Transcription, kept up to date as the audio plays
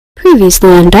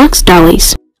Previously on Doc's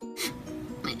Dollies.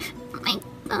 My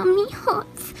tummy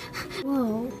hurts.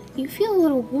 Whoa, you feel a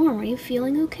little warm. Are you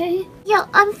feeling okay? Yeah,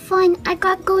 I'm fine. I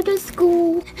gotta go to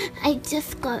school. I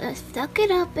just gotta suck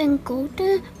it up and go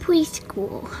to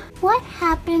preschool. What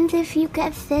happens if you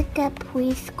get sick at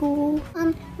preschool?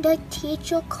 The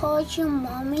teacher calls your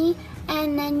mommy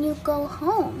and then you go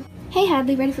home. Hey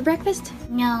Hadley, ready for breakfast?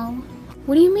 No.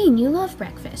 What do you mean? You love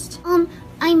breakfast.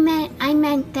 I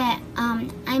meant that,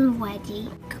 I'm ready.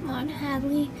 Come on,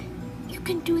 Hadley. You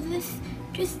can do this.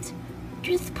 Just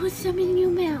put some in your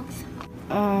mouth.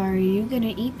 Are you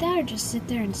gonna eat that or just sit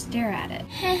there and stare at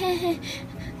it?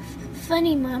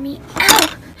 Funny, Mommy.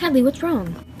 Ow! Hadley, what's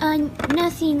wrong?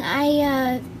 Nothing.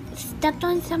 I, stepped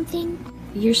on something.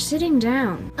 You're sitting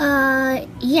down.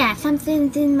 Yeah,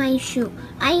 something's in my shoe.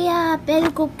 I,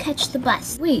 better go catch the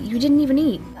bus. Wait, you didn't even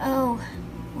eat. Oh,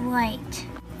 right.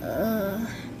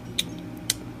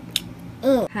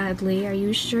 Hadley, are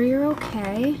you sure you're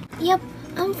okay? Yep,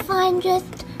 I'm fine.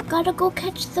 Just gotta go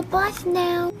catch the bus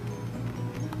now.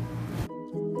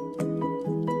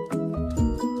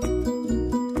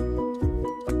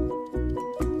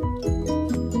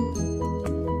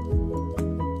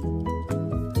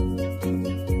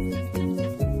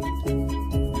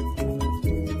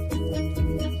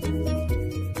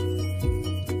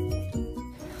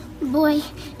 Boy,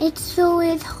 it so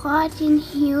is hot in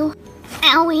here.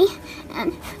 Owie,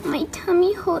 and my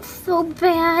tummy hurts so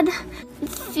bad. It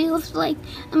feels like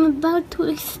I'm about to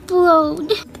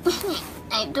explode.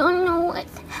 I don't know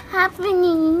what's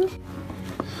happening.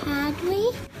 Hadley,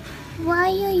 why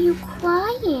are you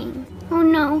crying? Oh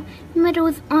no,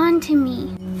 Meadow's on to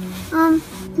me.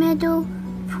 Meadow,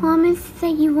 promise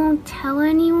that you won't tell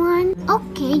anyone?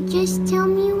 Okay, just tell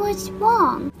me what's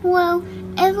wrong. Well,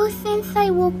 ever since I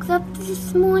woke up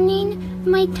this morning,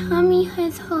 my tummy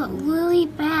has hurt really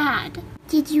bad.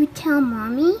 Did you tell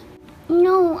Mommy?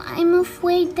 No, I'm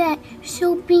afraid that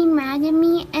she'll be mad at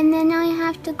me and then I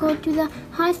have to go to the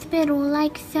hospital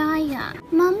like Saya.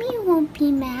 Mommy won't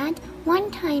be mad. One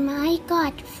time I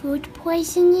got food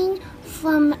poisoning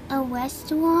from a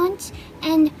restaurant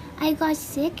and I got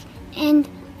sick and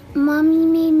Mommy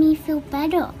made me feel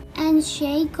better. And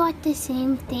Shay got the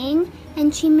same thing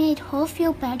and she made her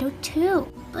feel better too.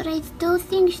 But I still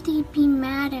think she'd be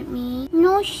mad at me.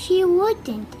 No, she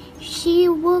wouldn't. She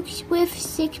works with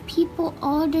sick people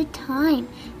all the time.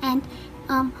 And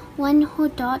when her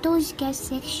daughters get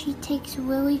sick, she takes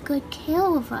really good care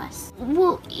of us.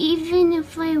 Well, even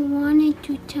if I wanted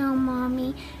to tell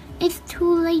Mommy, it's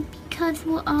too late because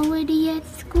we're already at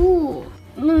school.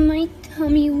 My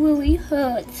tummy really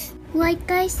hurts.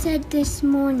 Like I said this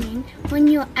morning, when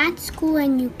you're at school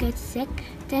and you get sick,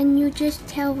 then you just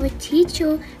tell the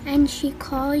teacher and she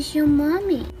calls your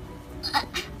mommy.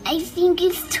 I think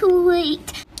it's too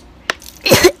late.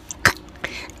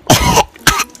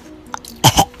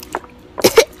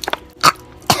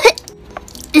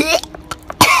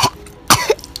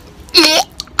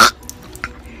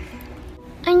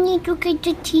 I need to get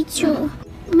the teacher.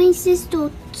 My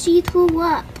sister, she threw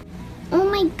up. Oh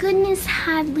my goodness,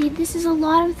 Hadley, this is a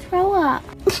lot of throw up.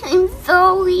 I'm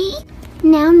sorry.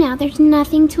 Now, there's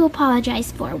nothing to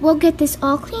apologize for. We'll get this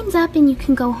all cleaned up and you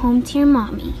can go home to your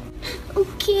mommy.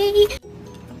 Okay.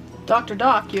 Dr.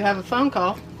 Doc, you have a phone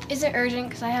call. Is it urgent?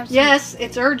 Because I have some... Yes,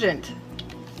 it's urgent.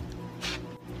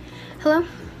 Hello?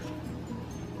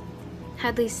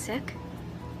 Hadley's sick?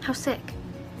 How sick?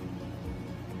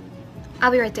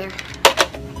 I'll be right there.